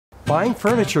Buying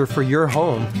furniture for your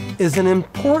home is an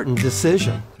important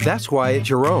decision. That's why at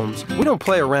Jerome's, we don't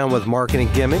play around with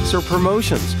marketing gimmicks or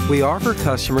promotions. We offer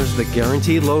customers the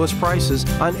guaranteed lowest prices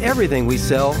on everything we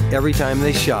sell every time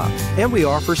they shop. And we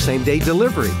offer same-day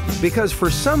delivery. Because for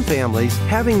some families,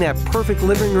 having that perfect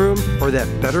living room or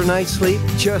that better night's sleep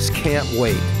just can't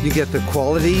wait. You get the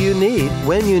quality you need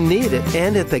when you need it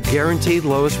and at the guaranteed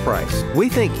lowest price. We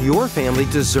think your family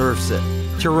deserves it.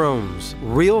 Jerome's,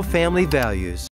 real family values.